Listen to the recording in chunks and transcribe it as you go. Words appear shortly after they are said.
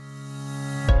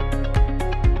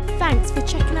Thanks for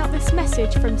checking out this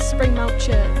message from Springmount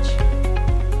Church.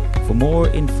 For more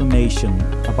information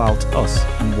about us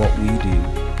and what we do,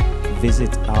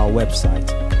 visit our website,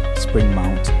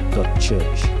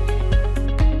 springmount.church.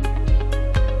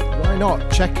 Why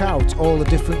not check out all the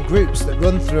different groups that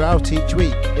run throughout each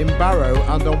week in Barrow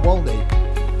and on Walney?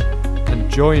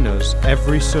 And join us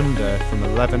every Sunday from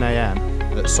 11 a.m.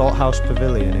 at Salthouse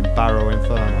Pavilion in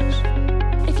Barrow-in-Furness.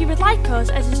 If you would like us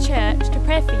as a church to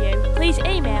pray for you, please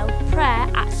email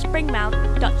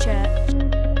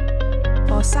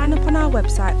prayer@springmount.church. Or sign up on our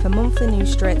website for monthly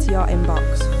news straight to your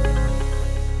inbox.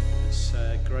 It's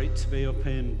great to be up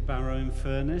in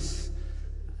Barrow-in-Furness.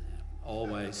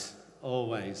 Always.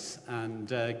 And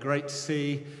great to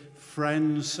see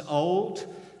friends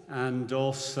old and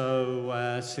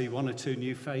also see one or two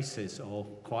new faces, or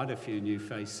quite a few new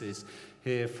faces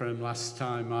here from last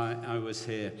time I was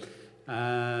here.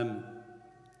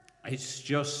 It's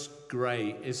just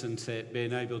great, isn't it,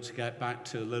 being able to get back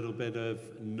to a little bit of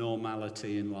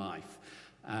normality in life.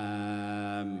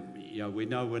 We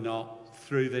know we're not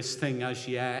through this thing as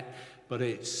yet, but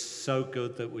it's so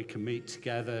good that we can meet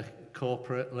together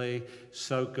corporately,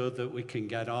 so good that we can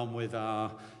get on with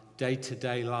our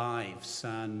day-to-day lives,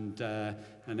 and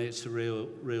it's a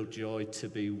real joy to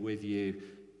be with you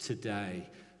today.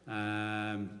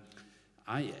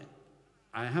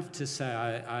 I have to say,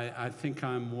 I think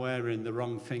I'm wearing the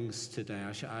wrong things today.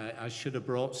 I should have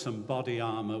brought some body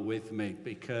armour with me,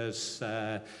 because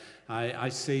I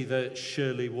see that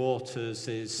Shirley Waters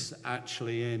is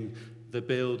actually in the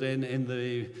building, in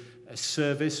the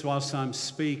service whilst I'm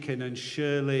speaking, and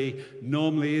Shirley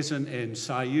normally isn't in,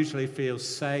 so I usually feel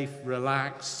safe,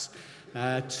 relaxed,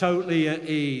 totally at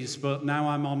ease, but now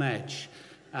I'm on edge.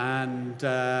 And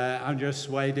I'm just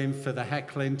waiting for the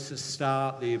heckling to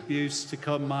start, the abuse to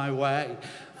come my way,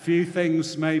 a few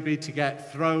things maybe to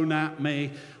get thrown at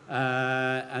me.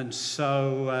 But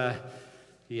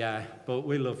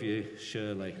we love you,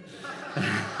 Shirley.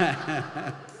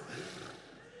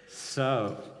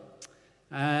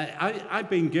 I've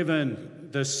been given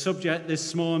the subject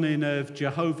this morning of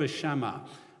Jehovah Shammah.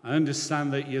 I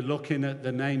understand that you're looking at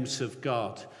the names of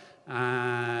God.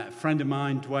 A friend of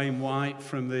mine, Dwayne White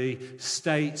from the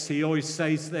States, he always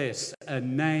says this: a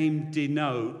name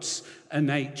denotes a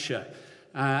nature.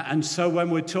 And so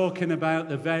when we're talking about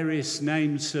the various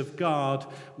names of God,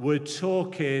 we're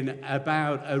talking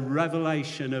about a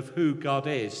revelation of who God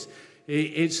is.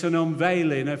 It's an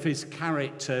unveiling of his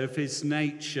character, of his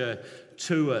nature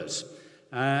to us.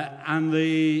 And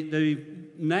the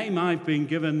name I've been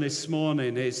given this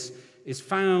morning is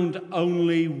found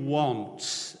only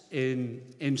once in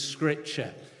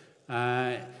Scripture.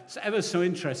 It's ever so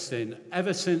interesting.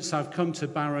 Ever since I've come to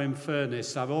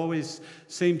Barrow-in-Furness, I've always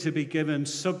seemed to be given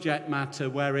subject matter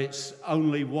where it's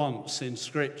only once in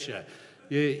Scripture.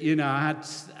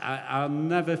 I'll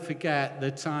never forget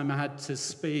the time I had to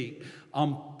speak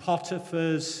on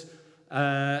Potiphar's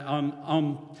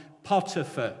on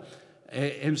Potiphar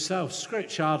himself.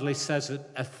 Scripture hardly says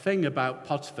a thing about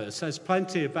Potiphar. It says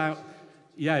plenty about.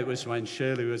 Yeah, it was when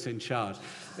Shirley was in charge.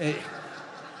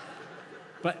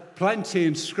 But plenty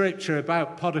in Scripture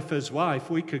about Potiphar's wife.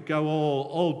 We could go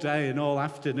all day and all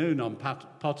afternoon on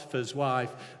Potiphar's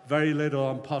wife. Very little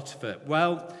on Potiphar.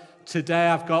 Well, today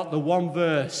I've got the one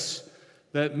verse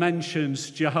that mentions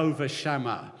Jehovah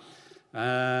Shammah.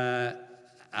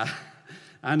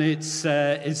 And it's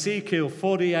Ezekiel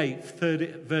 48,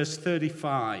 verse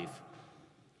 35.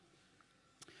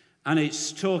 And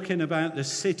it's talking about the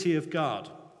city of God.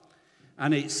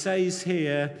 And it says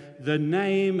here, the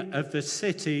name of the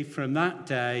city from that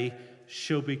day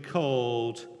shall be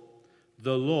called,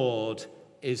 The Lord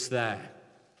is There.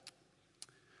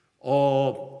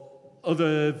 Or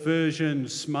other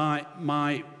versions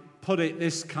might put it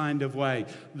this kind of way: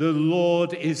 the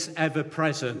Lord is ever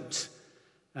present.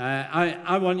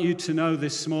 I want you to know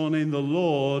this morning, the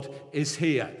Lord is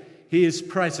here. He is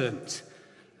present.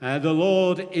 The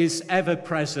Lord is ever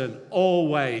present,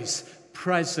 always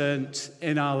present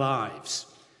in our lives.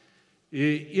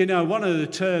 One of the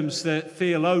terms that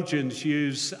theologians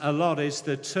use a lot is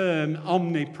the term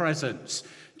omnipresence.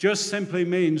 Just simply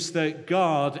means that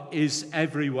God is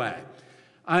everywhere.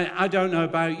 I don't know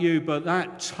about you, but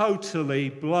that totally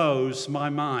blows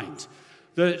my mind.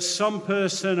 That some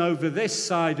person over this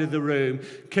side of the room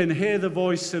can hear the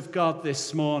voice of God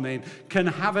this morning, can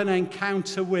have an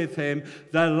encounter with him,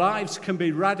 their lives can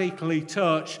be radically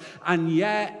touched, and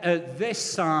yet at this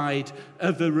side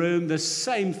of the room, the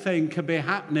same thing can be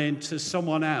happening to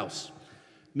someone else.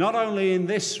 Not only in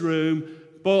this room,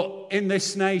 but in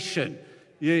this nation.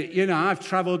 I've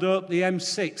travelled up the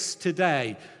M6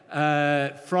 today,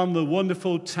 from the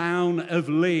wonderful town of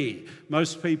Lee.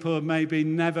 Most people have maybe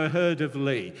never heard of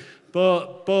Lee.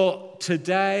 But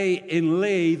today in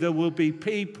Lee, there will be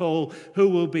people who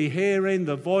will be hearing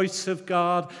the voice of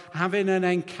God, having an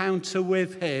encounter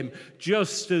with him,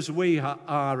 just as we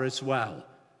are as well.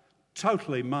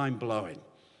 Totally mind-blowing.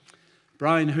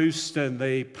 Brian Houston,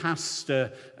 the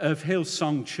pastor of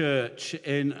Hillsong Church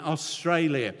in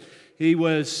Australia, he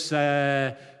was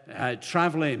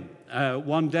traveling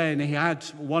one day and he had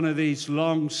one of these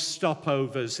long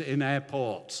stopovers in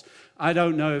airports. I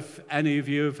don't know if any of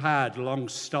you have had long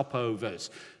stopovers.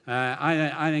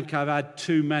 I think I've had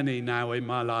too many now in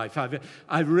my life.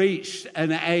 I've reached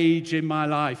an age in my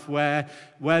life where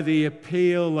the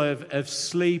appeal of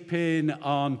sleeping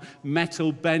on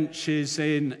metal benches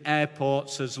in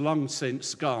airports has long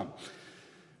since gone.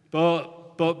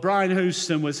 But Brian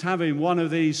Houston was having one of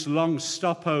these long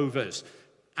stopovers.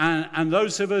 And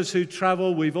those of us who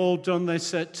travel, we've all done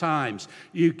this at times.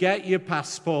 You get your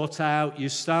passport out, you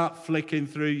start flicking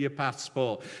through your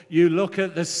passport. You look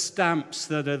at the stamps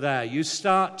that are there. You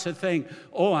start to think,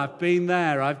 oh, I've been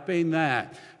there.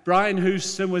 Brian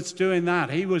Houston was doing that.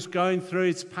 He was going through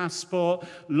his passport,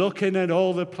 looking at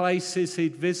all the places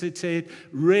he'd visited,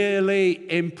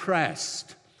 really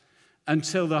impressed,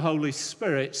 until the Holy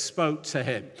Spirit spoke to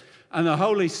him. And the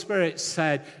Holy Spirit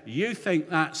said, you think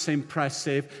that's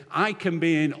impressive? I can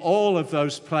be in all of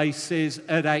those places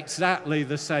at exactly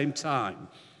the same time.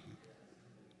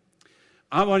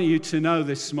 I want you to know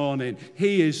this morning,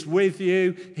 he is with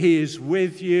you. He is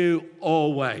with you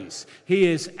always. He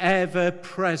is ever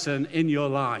present in your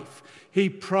life. He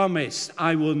promised,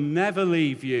 I will never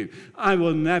leave you. I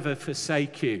will never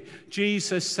forsake you.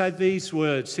 Jesus said these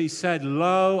words. He said,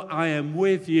 lo, I am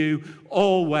with you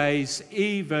always,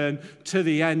 even to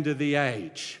the end of the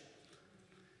age.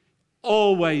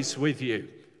 Always with you.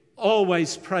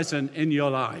 Always present in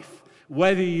your life.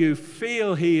 Whether you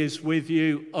feel he is with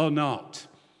you or not.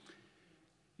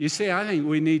 You see, I think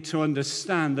we need to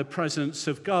understand the presence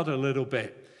of God a little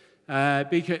bit.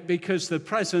 Because the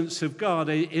presence of God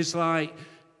is like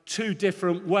two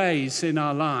different ways in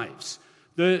our lives.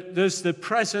 There's the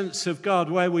presence of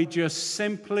God where we just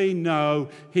simply know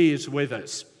he is with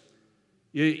us.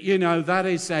 You know, that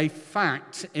is a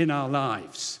fact in our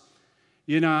lives.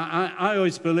 You know, I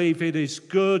always believe it is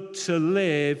good to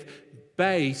live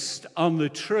based on the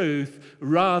truth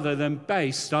rather than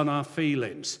based on our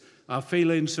feelings. Our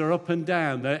feelings are up and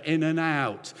down, they're in and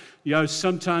out. You know,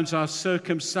 sometimes our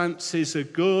circumstances are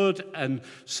good and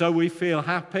so we feel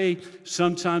happy.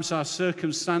 Sometimes our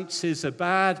circumstances are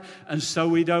bad and so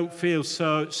we don't feel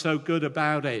so good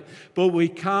about it. But we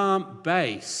can't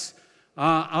base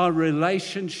our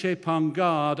relationship on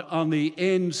God on the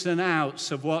ins and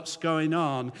outs of what's going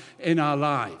on in our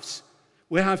lives.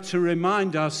 We have to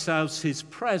remind ourselves his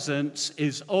presence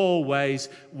is always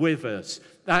with us.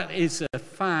 That is a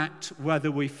fact,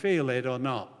 whether we feel it or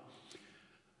not.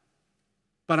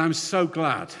 But I'm so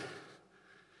glad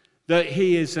that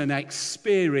he is an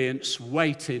experience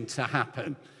waiting to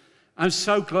happen. I'm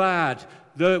so glad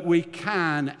that we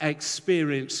can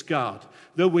experience God,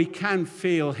 that we can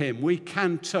feel him, we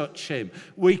can touch him,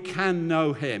 we can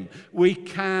know him, we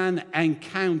can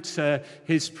encounter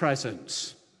his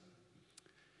presence.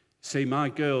 See, my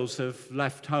girls have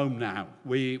left home now.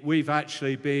 We've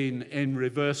actually been in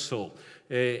reversal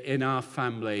in our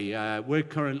family. We're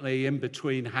currently in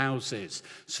between houses,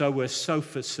 so we're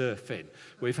sofa surfing.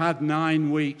 We've had 9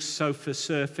 weeks sofa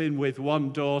surfing with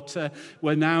one daughter.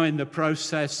 We're now in the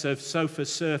process of sofa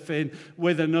surfing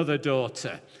with another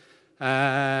daughter.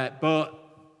 But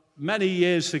many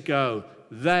years ago,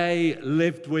 they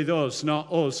lived with us,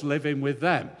 not us living with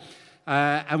them.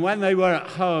 And when they were at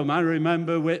home, I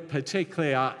remember with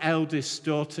particularly our eldest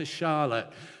daughter,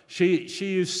 Charlotte, she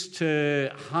used to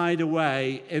hide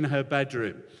away in her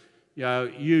bedroom, you know,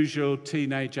 usual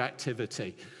teenage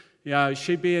activity. You know,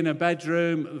 she'd be in her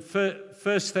bedroom.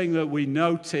 First thing that we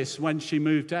noticed when she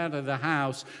moved out of the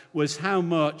house was how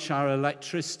much our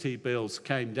electricity bills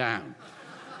came down.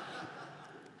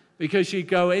 Because you'd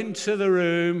go into the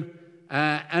room,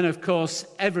 and of course,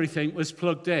 everything was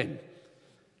plugged in.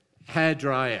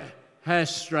 Hairdryer, hair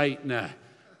straightener,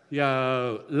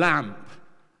 lamp,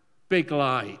 big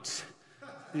light,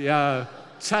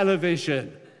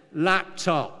 television,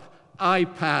 laptop,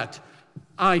 iPad,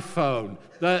 iPhone,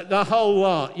 the whole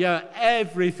lot,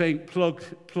 everything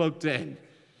plugged in.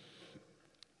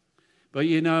 But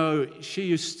you know, she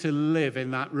used to live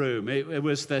in that room. It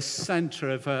was the center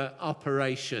of her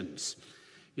operations.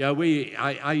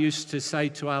 I used to say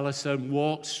to Alison,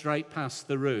 walk straight past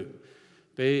the room.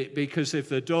 Because if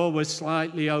the door was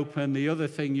slightly open, the other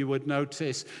thing you would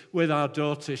notice with our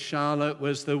daughter Charlotte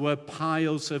was there were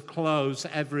piles of clothes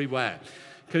everywhere.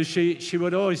 Because she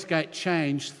would always get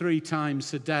changed 3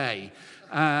 times a day.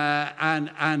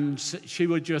 And she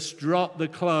would just drop the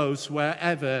clothes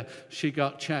wherever she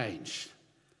got changed.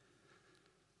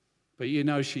 But you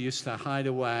know, she used to hide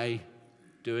away,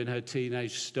 doing her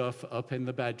teenage stuff up in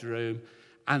the bedroom.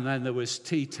 And then there was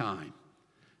tea time.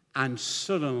 And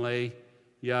suddenly,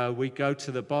 we'd go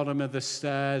to the bottom of the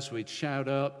stairs, we'd shout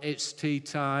up, "It's tea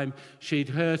time." She'd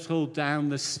hurtle down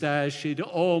the stairs, she'd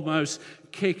almost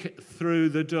kick through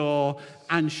the door,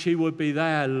 and she would be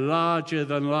there larger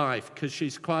than life, because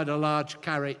she's quite a large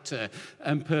character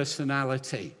and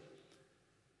personality.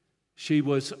 She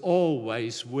was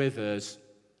always with us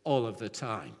all of the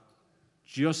time,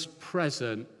 just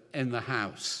present in the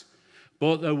house.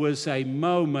 But there was a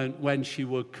moment when she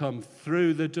would come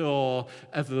through the door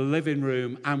of the living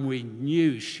room and we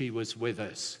knew she was with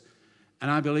us. And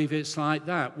I believe it's like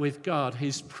that with God.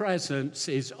 His presence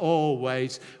is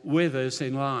always with us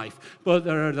in life. But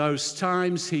there are those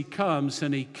times he comes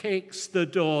and he kicks the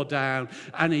door down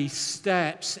and he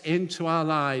steps into our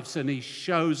lives and he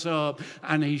shows up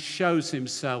and he shows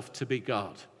himself to be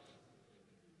God.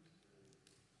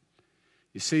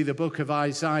 You see, the book of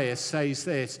Isaiah says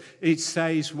this. It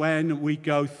says, when we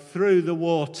go through the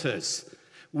waters,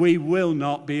 we will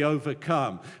not be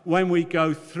overcome. When we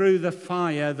go through the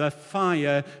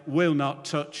fire will not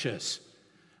touch us.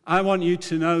 I want you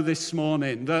to know this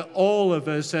morning that all of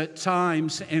us at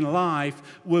times in life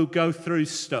will go through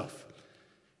stuff.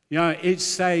 It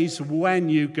says when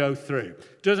you go through.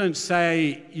 It doesn't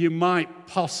say you might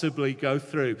possibly go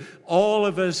through. All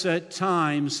of us at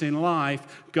times in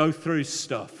life go through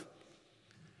stuff.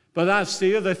 But that's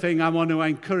the other thing I want to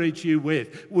encourage you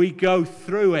with. We go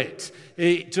through it.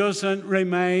 It doesn't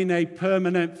remain a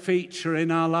permanent feature in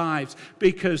our lives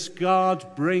because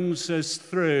God brings us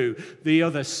through the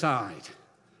other side.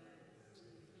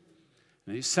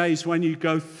 And it says when you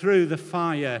go through the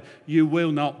fire, you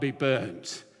will not be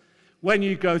burnt. When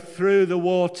you go through the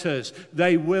waters,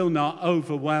 they will not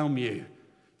overwhelm you.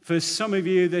 For some of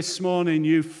you this morning,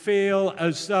 you feel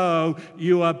as though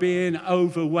you are being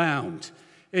overwhelmed.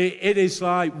 It is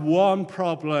like one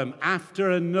problem after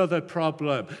another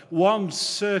problem, one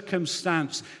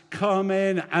circumstance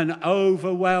coming and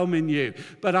overwhelming you.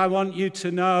 But I want you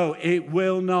to know it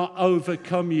will not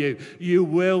overcome you. You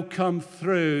will come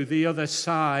through the other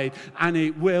side and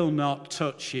it will not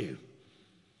touch you.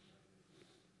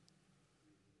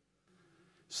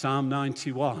 Psalm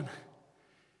 91,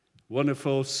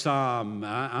 wonderful psalm.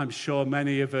 I'm sure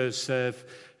many of us have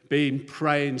been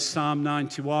praying Psalm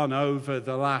 91 over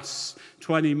the last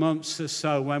 20 months or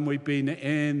so when we've been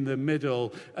in the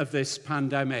middle of this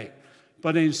pandemic.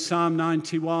 But in Psalm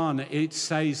 91, it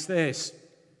says this,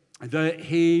 that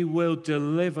he will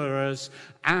deliver us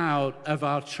out of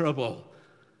our trouble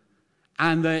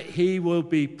and that he will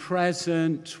be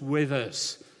present with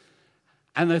us.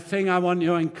 And the thing I want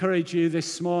to encourage you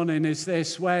this morning is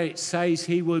this, where it says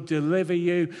he will deliver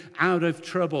you out of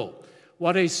trouble.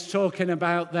 What he's talking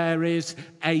about there is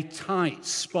a tight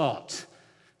spot.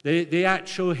 The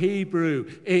actual Hebrew,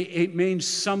 it means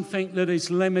something that is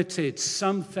limited,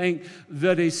 something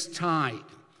that is tight.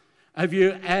 Have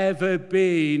you ever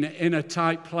been in a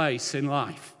tight place in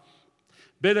life?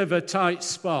 Bit of a tight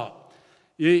spot.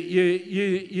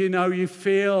 You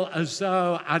feel as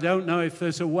though, I don't know if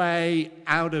there's a way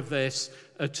out of this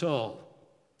at all.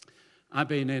 I've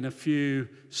been in a few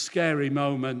scary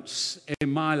moments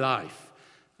in my life.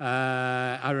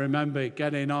 I remember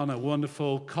getting on a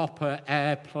wonderful copper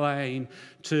airplane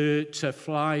to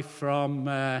fly from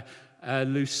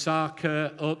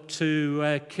Lusaka up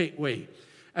to Kitwe.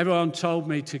 Everyone told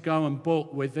me to go and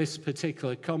book with this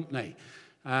particular company.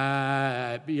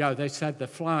 They said the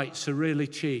flights are really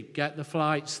cheap. Get the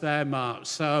flights there, Mark.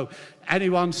 So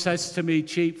anyone says to me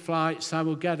cheap flights, I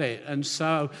will get it. And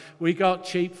so we got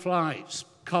cheap flights,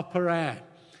 Copper Air.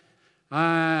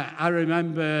 I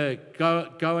remember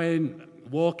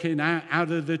walking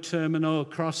out of the terminal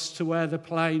across to where the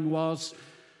plane was,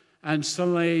 and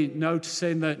suddenly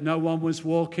noticing that no one was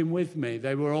walking with me.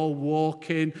 They were all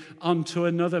walking onto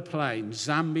another plane,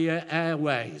 Zambia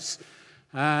Airways.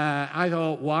 I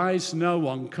thought, why is no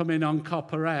one coming on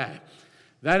Copper Air?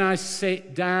 Then I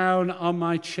sit down on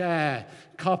my chair,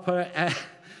 Copper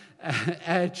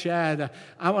Air chair.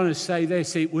 I want to say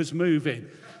this, it was moving.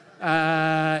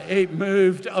 It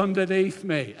moved underneath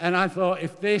me. And I thought,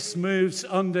 if this moves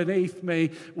underneath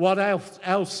me, what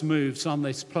else moves on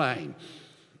this plane?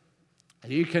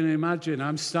 You can imagine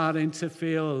I'm starting to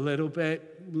feel a little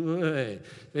bit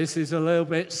this is a little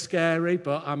bit scary,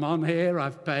 but I'm on here.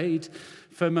 I've paid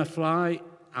for my flight.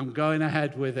 I'm going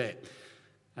ahead with it.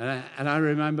 And I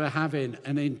remember having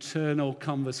an internal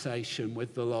conversation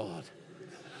with the Lord.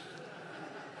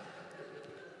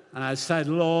 And I said,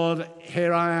 Lord,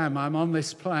 here I am. I'm on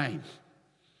this plane.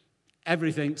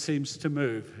 Everything seems to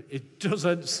move. It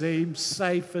doesn't seem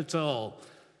safe at all.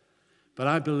 But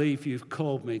I believe you've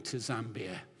called me to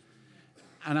Zambia.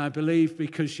 And I believe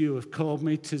because you have called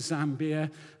me to Zambia,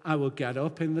 I will get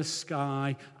up in the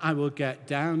sky, I will get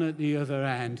down at the other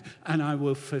end, and I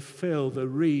will fulfill the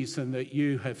reason that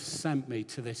you have sent me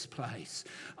to this place.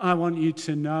 I want you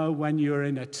to know when you're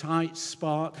in a tight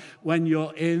spot, when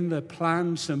you're in the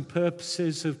plans and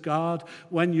purposes of God,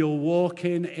 when you're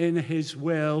walking in His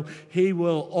will, He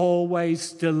will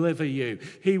always deliver you.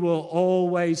 He will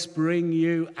always bring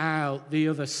you out the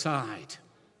other side.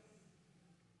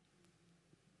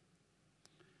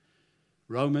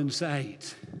 Romans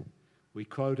 8, we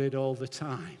quote it all the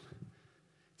time,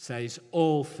 says,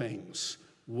 all things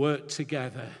work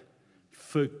together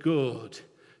for good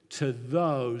to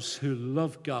those who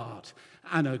love God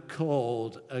and are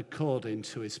called according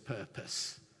to His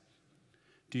purpose.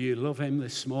 Do you love Him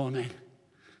this morning?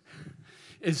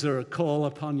 Is there a call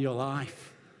upon your life?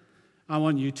 I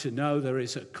want you to know there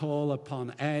is a call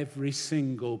upon every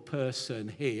single person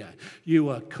here. You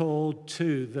are called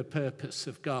to the purpose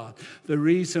of God. The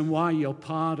reason why you're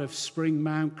part of Spring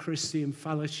Mount Christian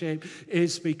Fellowship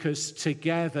is because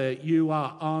together you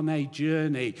are on a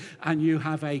journey and you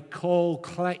have a call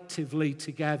collectively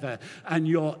together, and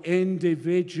your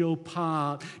individual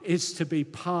part is to be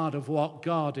part of what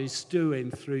God is doing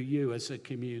through you as a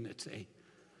community.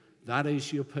 That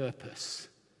is your purpose.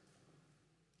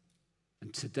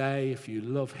 And today, if you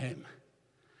love Him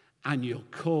and you're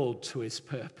called to His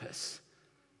purpose,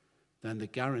 then the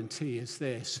guarantee is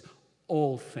this: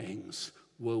 all things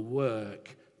will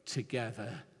work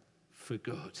together for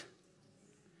good.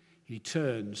 He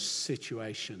turns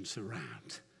situations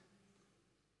around.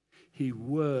 He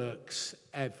works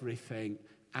everything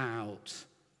out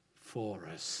for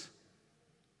us.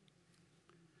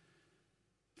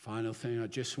 Final thing I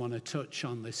just want to touch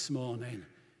on this morning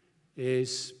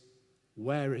is,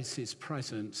 where is His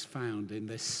presence found in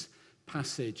this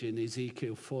passage in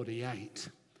Ezekiel 48?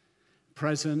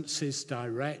 Presence is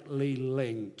directly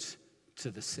linked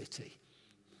to the city.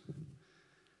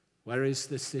 Where is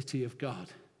the city of God?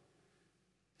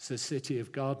 Is the city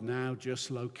of God now just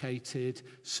located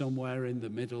somewhere in the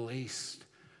Middle East?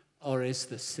 Or is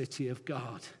the city of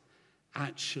God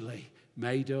actually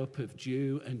made up of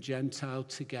Jew and Gentile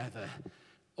together?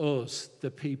 Us,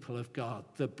 the people of God,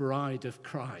 the bride of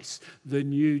Christ, the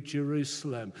new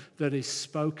Jerusalem that is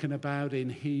spoken about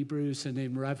in Hebrews and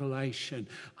in Revelation.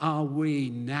 Are we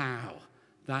now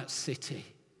that city?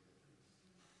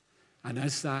 And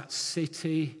as that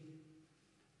city,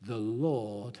 the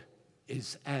Lord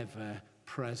is ever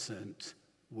present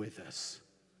with us.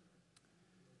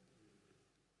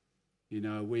 You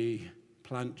know, we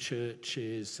plant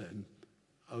churches and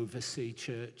oversee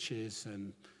churches,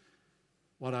 and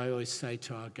what I always say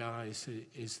to our guys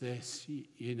is this: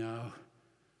 you know,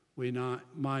 we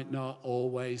might not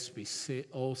always be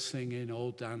all singing,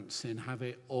 all dancing, have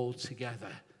it all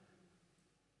together.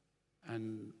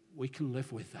 And we can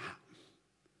live with that,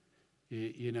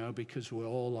 you know, because we're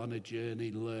all on a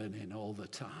journey learning all the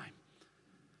time.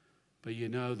 But you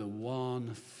know, the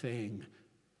one thing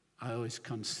I always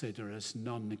consider as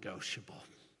non-negotiable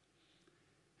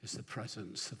is the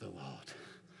presence of the Lord.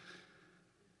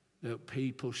 That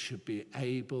people should be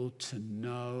able to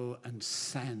know and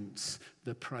sense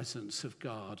the presence of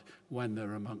God when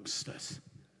they're amongst us.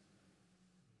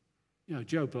 You know,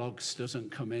 Joe Bloggs doesn't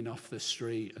come in off the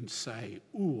street and say,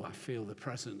 ooh, I feel the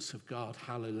presence of God,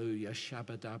 hallelujah,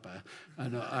 shabba dabba.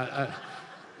 And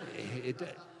it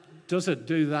doesn't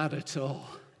do that at all.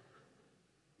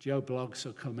 Joe Bloggs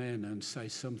will come in and say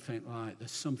something like,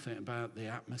 there's something about the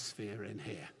atmosphere in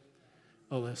here.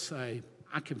 Or they'll say,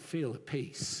 I can feel a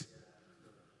peace.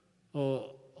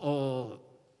 Or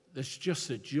there's just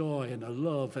a joy and a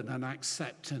love and an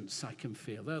acceptance I can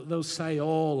feel. They'll say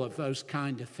all of those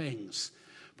kind of things.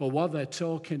 But what they're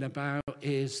talking about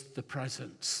is the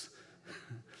presence.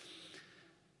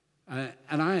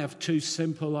 And I have two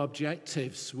simple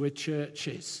objectives with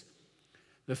churches.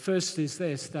 The first is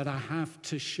this, that I have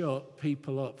to shut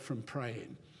people up from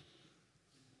praying.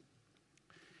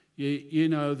 You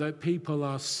know, that people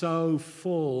are so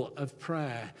full of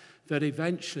prayer that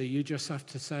eventually you just have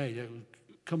to say,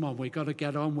 come on, we've got to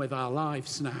get on with our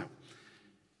lives now,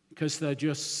 because they're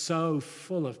just so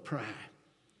full of prayer.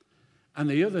 And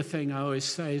the other thing I always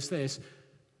say is this,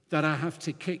 that I have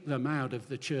to kick them out of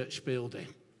the church building.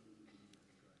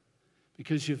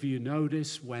 Because if you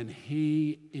notice, when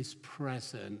he is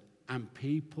present and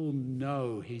people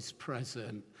know he's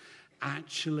present,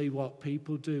 actually what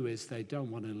people do is they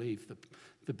don't want to leave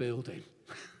the building.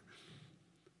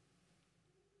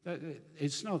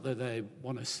 It's not that they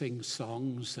want to sing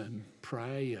songs and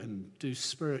pray and do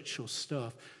spiritual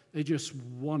stuff. They just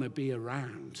want to be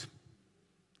around.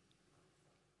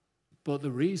 But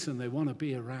the reason they want to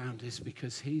be around is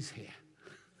because he's here.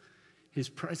 His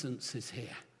presence is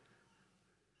here.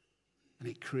 And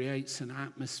it creates an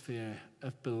atmosphere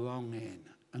of belonging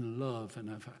and love and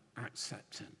of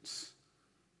acceptance.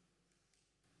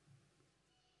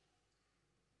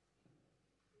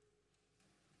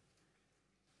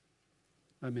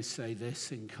 Let me say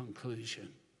this in conclusion.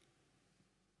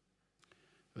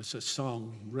 It was a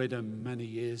song written many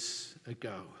years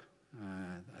ago.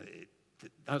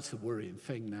 That's the worrying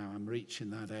thing now. I'm reaching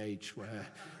that age where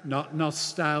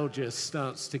nostalgia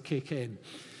starts to kick in.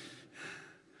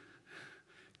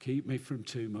 Keep me from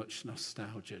too much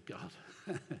nostalgia, God.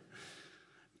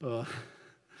 But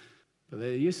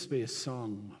there used to be a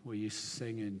song we used to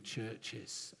sing in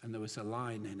churches, and there was a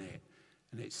line in it,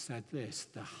 and it said this: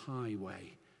 "The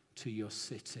highway to your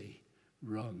city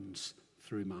runs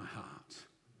through my heart."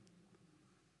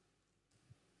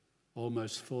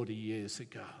 Almost 40 years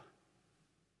ago,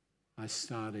 I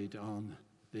started on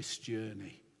this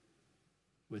journey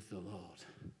with the Lord.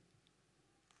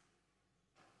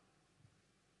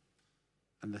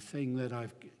 And the thing that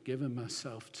I've given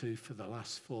myself to for the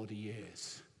last 40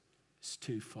 years is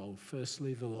twofold.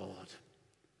 Firstly, the Lord,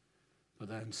 but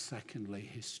then secondly,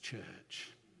 his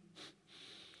church.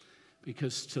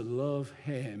 Because to love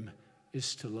him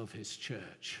is to love his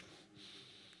church.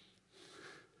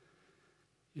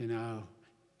 You know,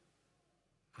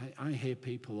 I hear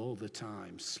people all the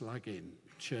time slagging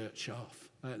church off.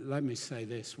 Let me say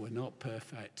this, we're not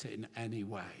perfect in any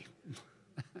way.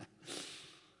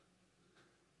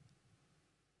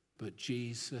 But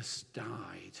Jesus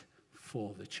died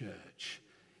for the church.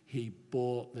 He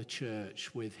bought the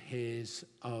church with his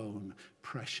own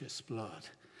precious blood.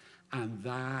 And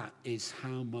that is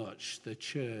how much the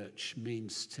church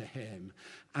means to him.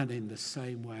 And in the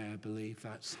same way, I believe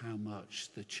that's how much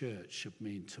the church should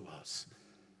mean to us.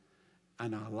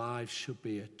 And our lives should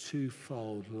be a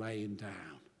twofold laying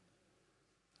down.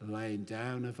 A laying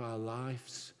down of our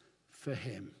lives for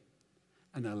him,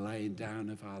 and a laying down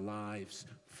of our lives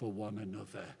for one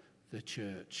another, the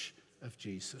church of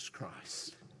Jesus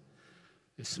Christ.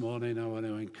 This morning I want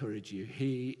to encourage you.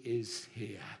 He is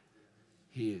here.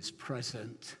 He is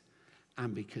present.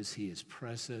 And because he is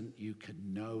present, you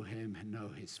can know him, know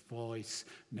his voice,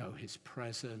 know his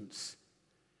presence.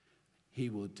 He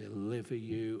will deliver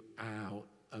you out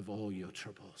of all your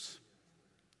troubles.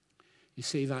 You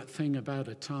see, that thing about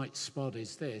a tight spot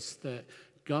is this, that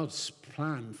God's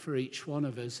plan for each one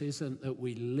of us isn't that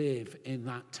we live in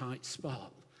that tight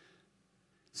spot.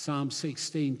 Psalm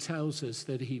 16 tells us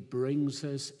that he brings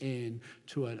us in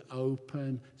to an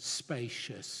open,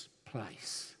 spacious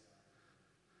place.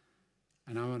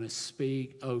 And I want to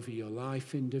speak over your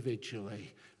life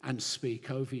individually and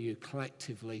speak over you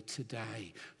collectively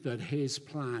today that his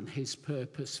plan, his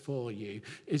purpose for you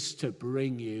is to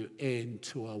bring you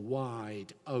into a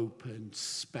wide open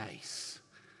space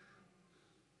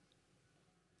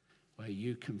where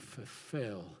you can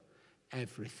fulfill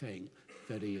everything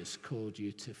that he has called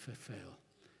you to fulfill.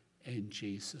 In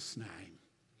Jesus' name,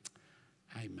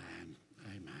 amen.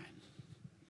 Amen.